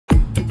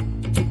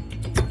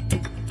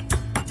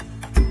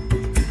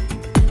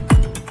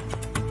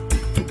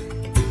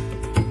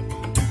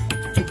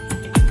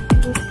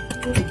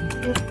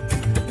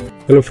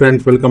Hello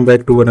friends, welcome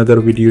back to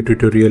another video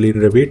tutorial in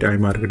Revit.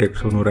 I'm architect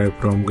Sonorai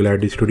from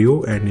Glad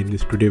Studio, and in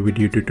this today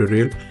video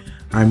tutorial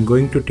I'm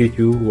going to teach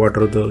you what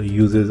are the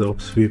uses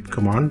of sweep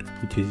command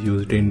which is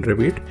used in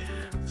Revit.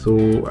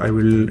 So I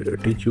will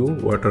teach you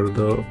what are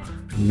the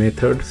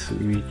methods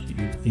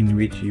in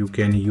which you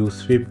can use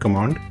sweep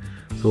command.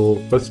 So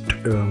first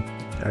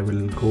I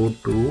will go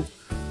to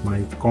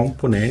my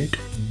component.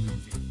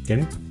 You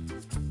can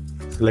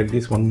select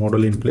this one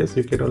model in place.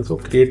 You can also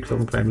create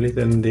some families,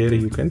 and there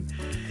you can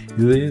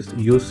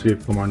use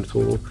sweep command.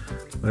 So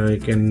you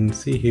can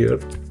see here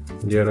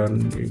there are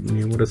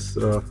numerous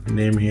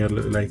name here,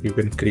 like you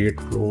can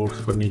create floors,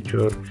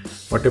 furniture,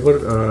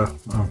 whatever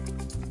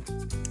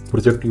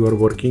project you are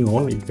working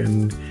on, you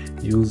can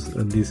use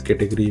this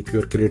category. If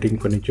you are creating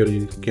furniture,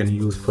 you can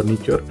use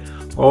furniture,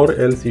 or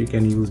else you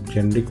can use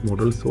generic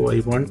model. So I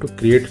want to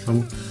create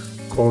some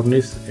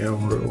cornice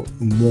or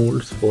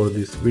molds for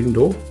this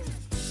window,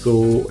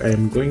 so I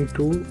am going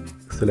to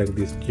select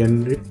this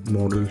generic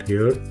model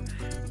here,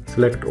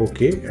 select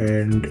OK,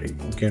 and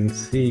you can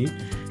see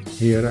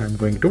here I'm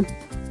going to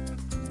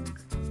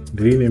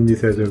rename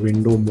this as a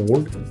window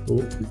mold, so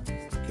you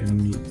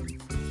can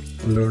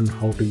learn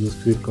how to use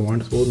sweep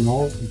command. So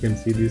now you can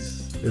see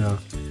this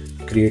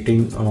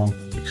creating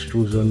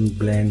extrusion,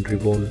 blend,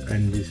 revolve,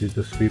 and this is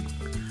the sweep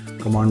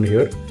command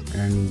here,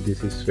 and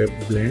this is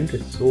swept blend.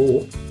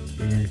 So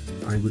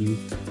I will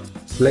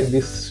select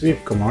this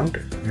sweep command,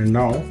 and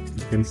now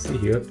you can see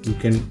here you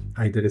can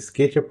either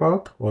sketch a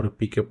path or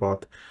pick a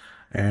path,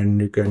 and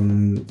you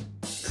can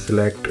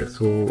select.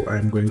 So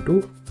I'm going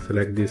to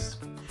select this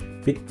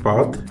pick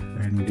path,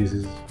 and this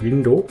is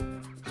window,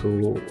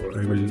 so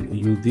I will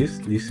use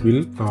this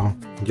will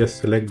just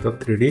select the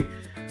 3D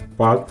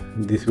path,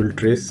 this will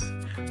trace,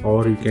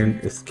 or you can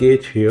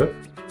sketch here.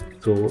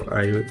 So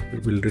I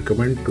will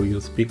recommend to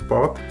use pick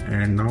path,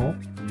 and now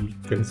you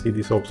can see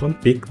this option,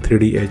 pick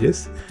 3D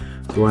edges.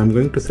 So I'm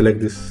going to select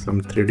this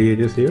some 3D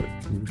edges here,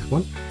 this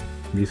one,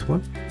 this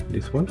one,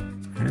 this one,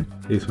 and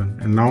this one,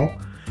 and now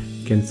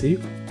you can see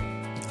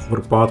our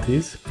path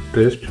is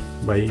traced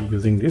by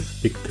using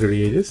this pick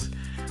 3D edges.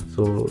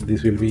 So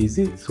this will be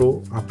easy.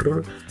 So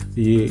after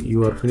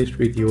you are finished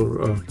with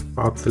your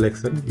path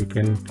selection, you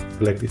can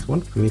select this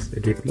one, finish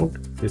edit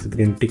mode, this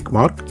green tick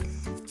mark,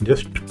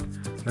 just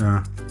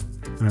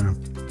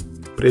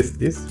press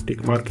this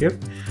tick mark here,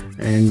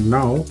 and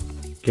now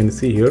you can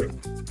see here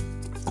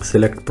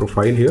select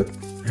profile here,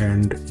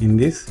 and in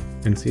this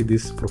you can see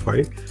this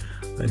profile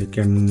you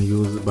can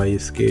use by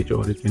sketch,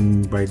 or you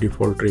can by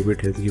default Revit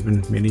has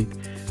given many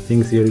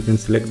things here. You can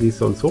select this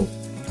also,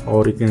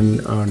 or you can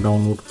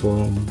download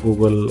from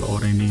Google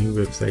or any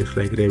websites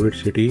like Revit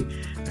City,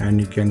 and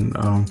you can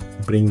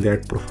bring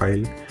that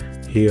profile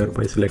here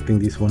by selecting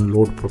this one,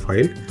 load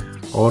profile,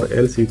 or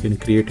else you can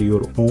create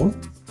your own.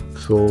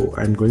 So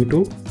I'm going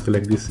to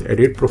select this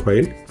edit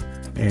profile,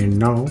 and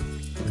now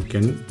you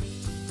can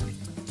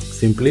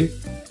simply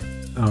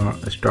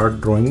start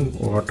drawing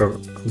what are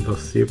the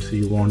shapes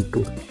you want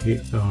to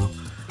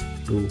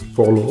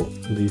follow.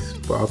 This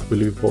path will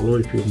be follow.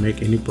 If you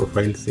make any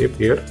profile shape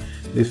here,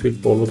 this will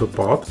follow the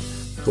path.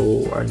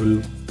 So I will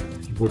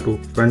go to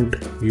front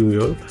view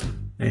here,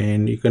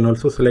 and you can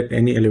also select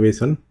any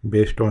elevation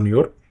based on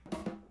your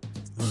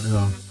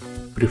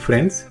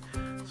preference.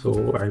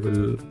 So I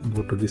will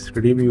go to this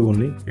 3D view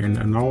only, and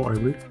now I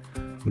will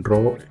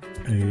draw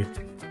a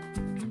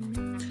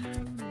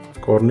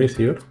cornice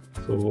here.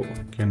 So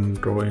I can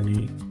draw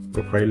any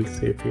profile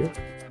shape here.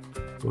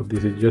 So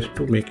this is just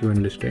to make you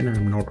understand, I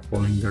am not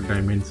following the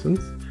dimensions.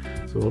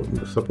 So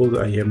suppose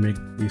I have made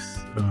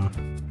this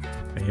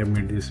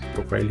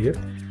profile here,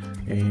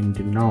 and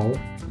now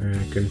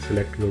you can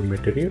select your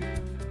material.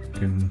 You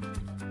can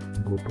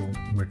go to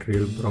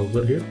material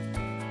browser here,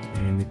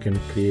 and you can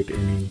create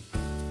any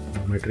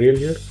material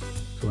here.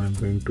 So I'm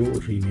going to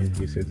rename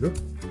this as a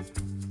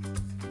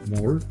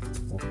mold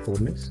of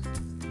cornice,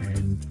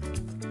 and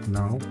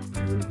now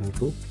I will go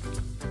to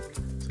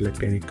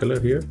select any color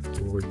here.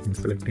 So I can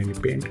select any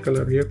paint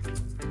color here.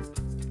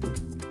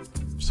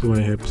 So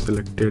I have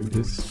selected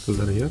this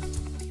color here,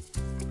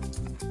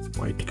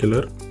 white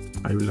color.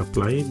 I will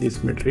apply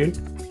this material,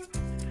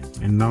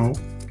 and now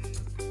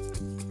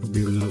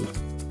we will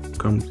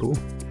come to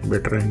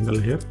better angle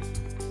here,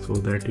 so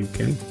that you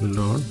can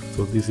learn.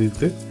 So this is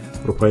the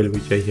profile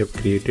which I have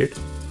created.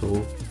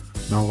 So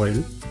now I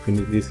will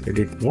finish this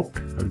edit mode.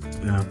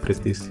 I will press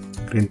this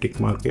green tick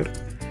mark here,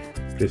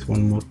 press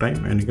one more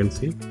time, and you can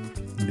see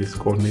this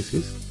cornice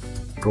is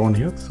drawn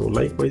here. So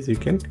likewise you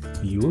can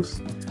use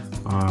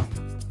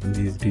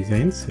these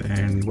designs,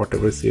 and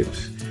whatever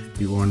shapes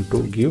you want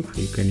to give,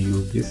 you can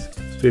use this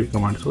sweep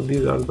command. So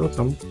these are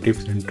some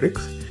tips and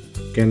tricks.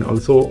 You can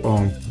also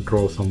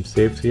draw some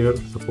shapes here.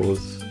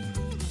 Suppose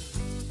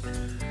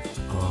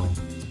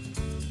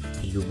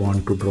you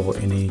want to draw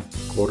any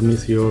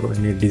cornice here or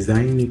any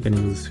design, you can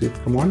use sweep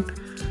command,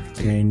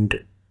 and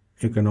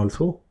you can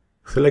also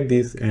select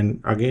this, and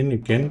again you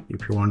can,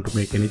 if you want to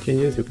make any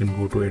changes, you can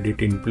go to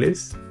edit in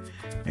place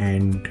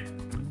and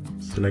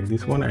select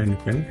this one, and you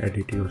can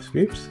edit your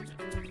sweeps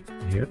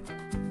here.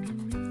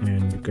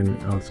 and you can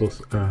also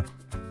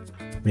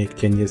make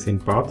changes in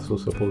path. So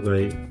suppose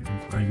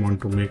I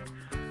want to make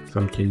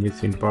some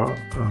changes in path,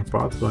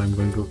 so I'm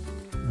going to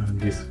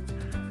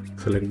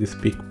select this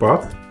peak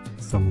path,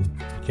 some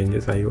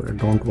changes. I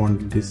don't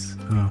want this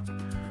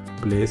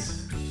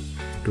place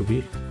to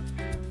be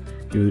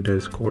used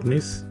as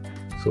cornice,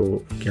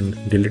 so you can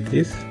delete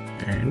this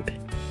and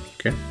you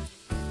can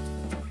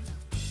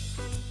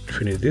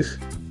finish this.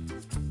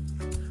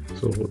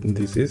 So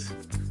this is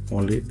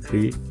only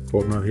 3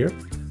 corner here,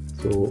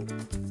 so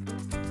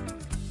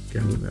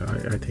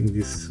I think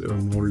this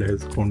mold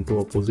has gone to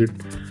opposite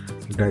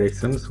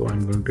direction, so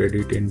I'm going to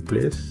edit in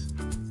place,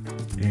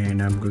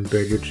 and I'm going to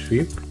edit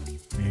sweep,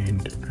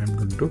 and I'm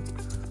going to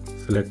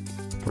select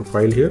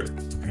profile here,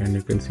 and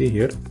you can see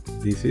here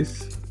this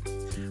is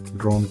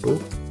drawn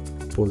to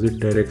opposite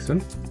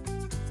direction.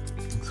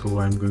 So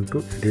I'm going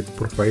to edit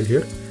profile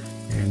here,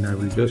 and I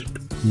will just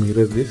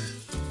mirror this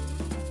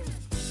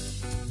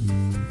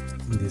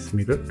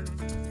mirror,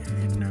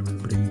 and I will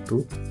bring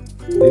to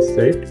this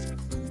side.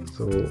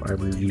 So I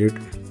will delete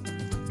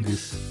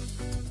this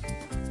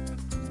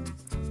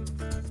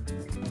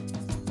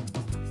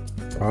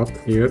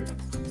path here.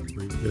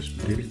 I just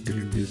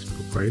delete this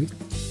profile.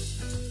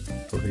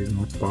 Sorry,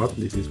 not path,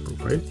 this is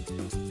profile,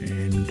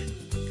 and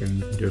you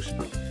can just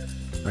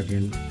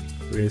again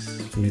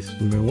press finish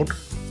mode,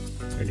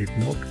 edit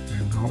mode,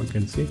 and now you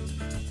can see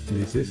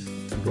this is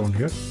drawn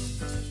here.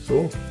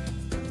 So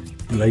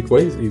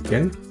likewise you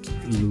can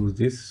use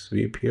this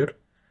sweep here,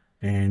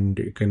 and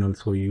you can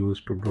also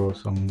use to draw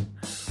some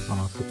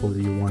suppose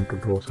you want to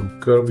draw some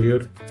curve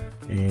here,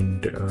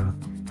 and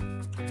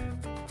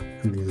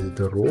this is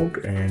the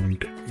road,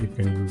 and you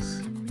can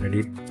use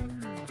edit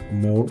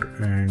mode,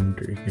 and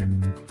you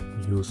can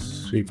use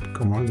sweep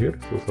command here.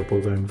 So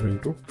suppose I'm going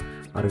to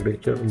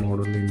architecture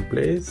model in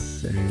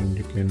place, and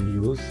you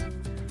can use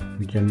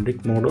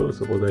generic model.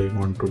 Suppose I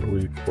want to do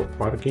it for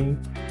parking,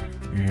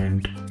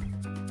 and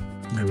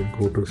I will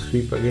go to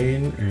sweep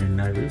again,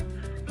 and I will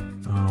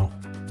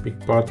pick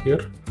path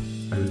here.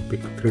 I will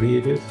pick 3D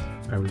edges.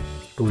 I will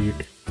do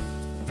it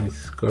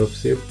this curve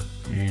shape,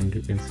 and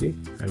you can see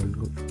I will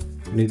go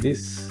finish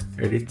this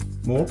edit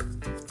mode,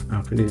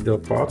 finish the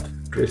path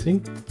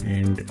tracing,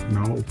 and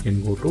now you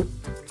can go to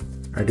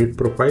edit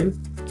profile,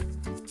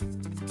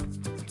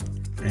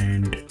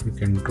 and you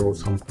can draw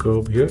some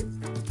curve here.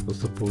 So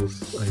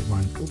suppose I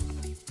want to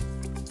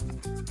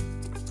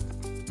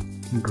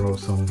draw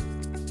some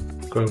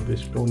curve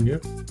stone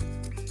here.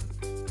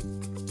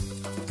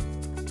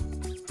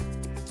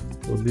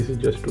 So this is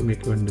just to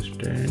make you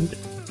understand,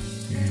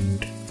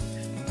 and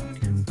you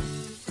can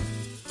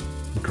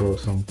draw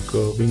some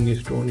curving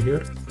stone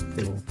here.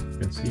 So you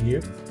can see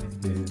here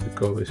this is the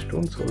curve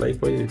stone. So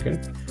likewise you can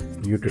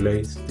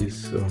utilize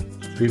this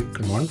sweep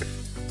command,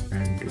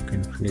 and you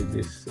can finish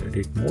this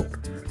edit mode.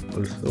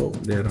 Also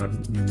there are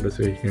numerous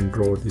ways you can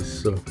draw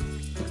this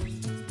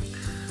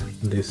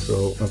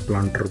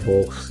planter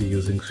box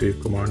using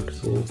sweep command.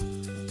 So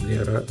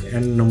there are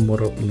n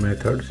number of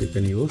methods you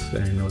can use,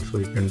 and also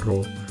you can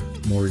draw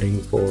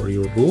molding for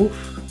your roof.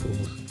 So you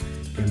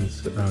can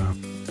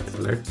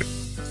select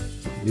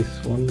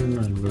this one.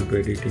 I'm going to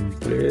edit in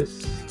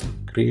place,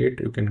 create.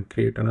 You can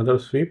create another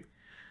sweep,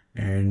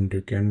 and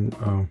you can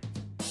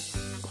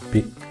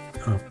pick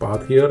a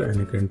path here, and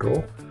you can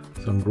draw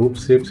some roof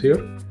shapes here,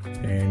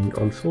 and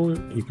also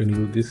you can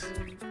use this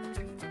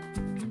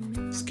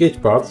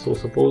sketch path. So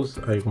suppose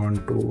I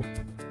want to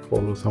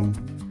follow some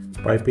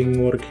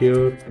piping work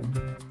here,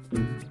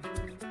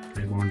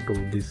 I want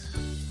to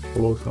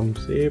follow some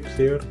shapes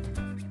here,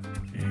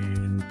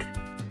 and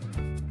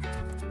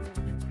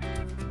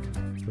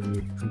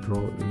draw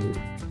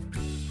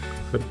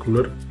a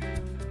circular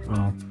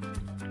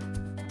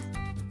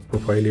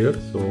profile here.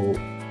 So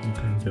you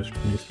can just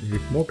finish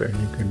edit mode, and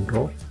you can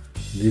draw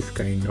this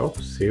kind of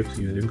shapes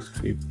using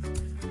sweep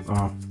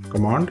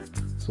command.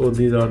 So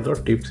these are the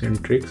tips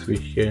and tricks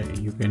which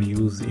you can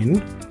use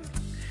in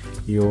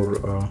your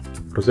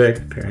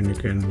project, and you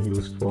can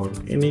use for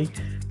any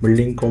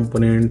building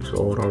components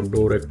or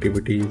outdoor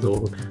activities,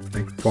 or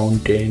like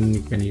fountain.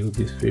 You can use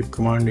this sweep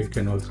command. You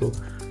can also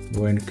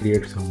go and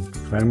create some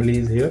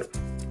families here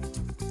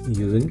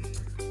using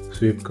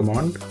sweep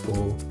command.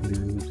 So this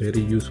is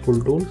very useful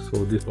tool.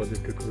 So this was the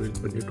tutorial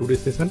for the today's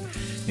session.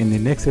 In the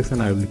next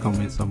session I will come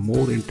with some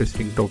more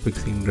interesting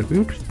topics in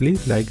Revit.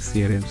 Please like,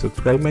 share and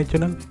subscribe my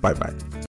channel. Bye bye.